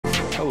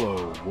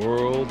Hello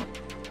world,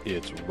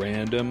 it's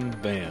Random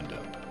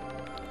Vandom.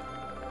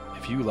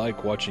 If you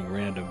like watching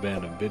Random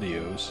Vandom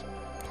videos,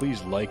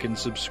 please like and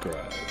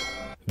subscribe.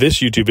 This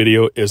YouTube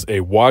video is a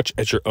watch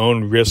at your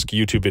own risk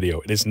YouTube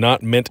video. It is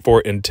not meant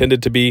for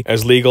intended to be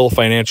as legal,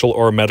 financial,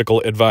 or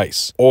medical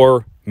advice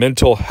or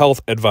mental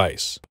health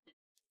advice.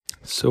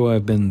 So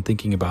I've been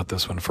thinking about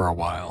this one for a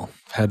while.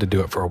 Had to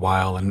do it for a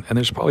while, and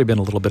there's probably been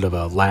a little bit of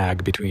a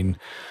lag between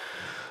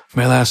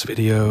my last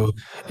video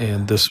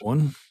and this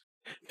one.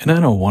 And I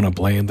don't want to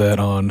blame that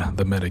on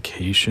the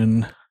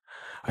medication.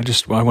 I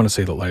want to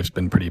say that life's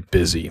been pretty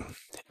busy.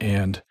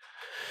 And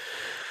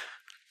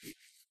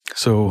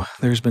so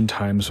there's been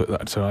times with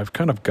that. So I've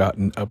kind of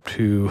gotten up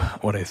to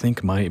what I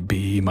think might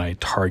be my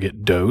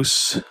target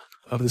dose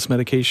of this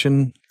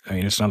medication. I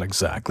mean, it's not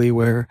exactly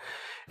where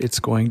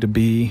it's going to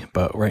be,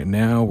 but right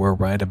now we're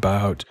right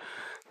about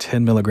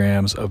 10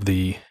 milligrams of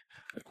the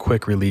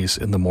quick release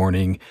in the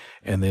morning,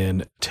 and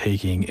then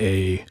taking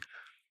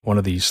one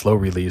of the slow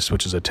release,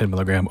 which is a 10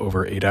 milligram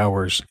over 8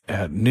 hours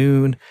at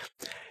noon.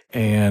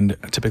 And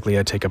typically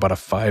I take about a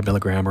 5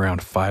 milligram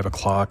around 5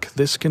 o'clock.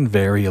 This can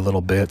vary a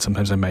little bit.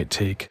 Sometimes I might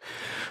take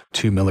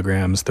 2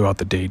 milligrams throughout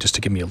the day just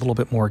to give me a little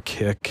bit more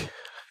kick.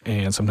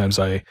 And sometimes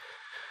I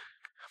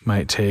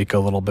might take a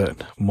little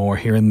bit more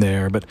here and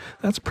there, but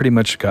that's pretty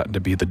much gotten to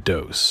be the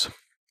dose.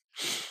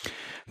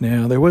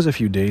 Now, there was a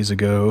few days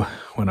ago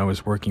when I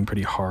was working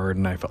pretty hard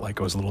and I felt like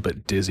I was a little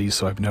bit dizzy,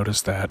 so I've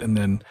noticed that. And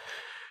then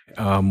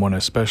one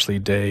especially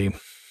day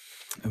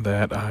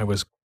that I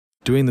was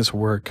doing this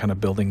work, kind of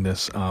building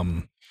this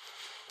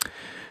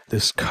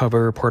this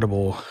cover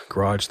portable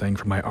garage thing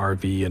for my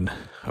RV, and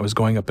I was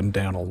going up and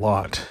down a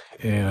lot,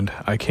 and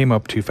I came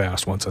up too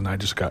fast once and I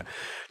just got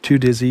too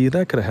dizzy.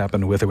 That could have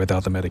happened with or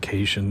without the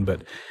medication,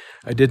 but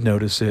I did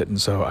notice it,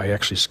 and so I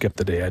actually skipped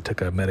the day. I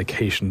took a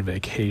medication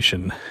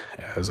vacation,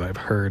 as I've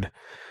heard,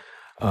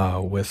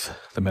 with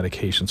the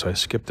medication, so I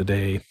skipped the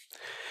day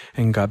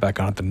and got back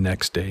on it the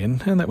next day, and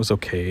that was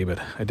okay, but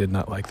I did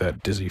not like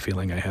that dizzy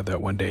feeling I had that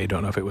one day. I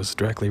don't know if it was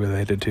directly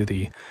related to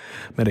the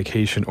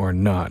medication or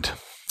not.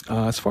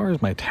 As far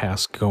as my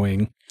task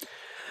going,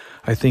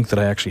 I think that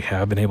I actually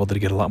have been able to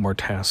get a lot more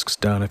tasks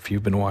done. If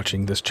you've been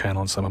watching this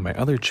channel and some of my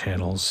other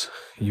channels,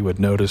 you would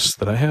notice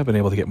that I have been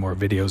able to get more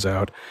videos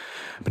out.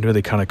 I've been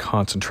really kind of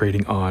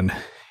concentrating on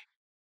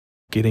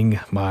getting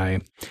my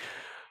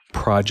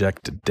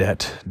project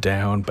debt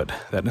down, but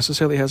that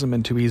necessarily hasn't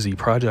been too easy.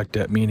 Project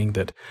debt meaning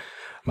that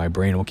my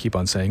brain will keep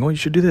on saying, oh, you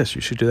should do this,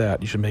 you should do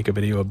that, you should make a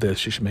video of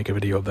this, you should make a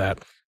video of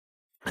that.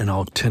 And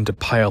I'll tend to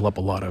pile up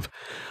a lot of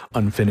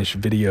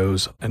unfinished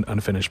videos and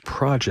unfinished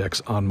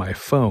projects on my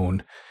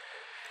phone.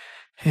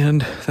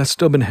 And that's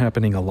still been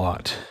happening a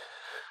lot.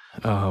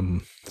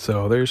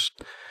 So there's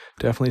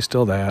definitely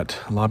still that.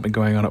 A lot been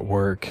going on at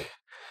work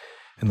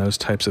and those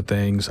types of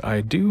things.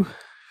 I do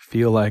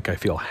feel like I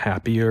feel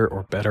happier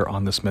or better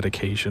on this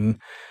medication.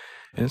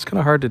 And it's kind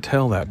of hard to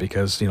tell that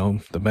because,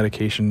 the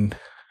medication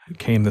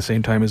came the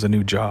same time as a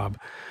new job.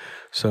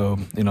 So,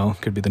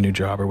 could be the new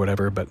job or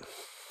whatever, but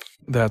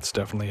that's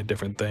definitely a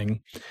different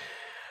thing.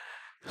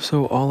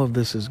 So all of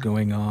this is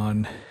going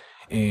on,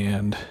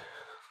 and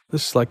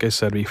this, like I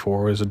said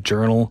before, is a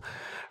journal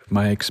of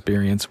my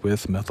experience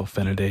with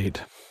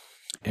methylphenidate.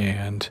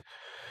 And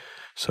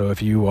so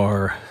if you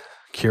are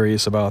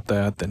curious about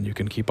that, then you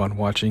can keep on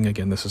watching.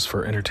 Again, this is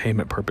for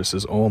entertainment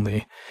purposes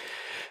only,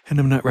 and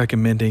I'm not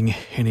recommending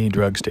any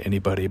drugs to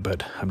anybody,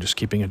 but I'm just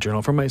keeping a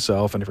journal for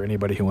myself and for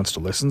anybody who wants to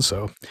listen.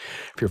 So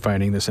if you're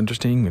finding this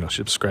interesting,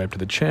 subscribe to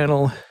the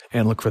channel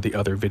and look for the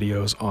other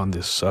videos on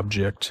this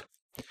subject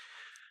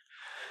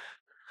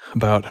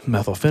about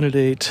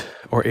methylphenidate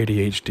or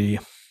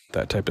ADHD,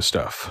 that type of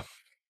stuff.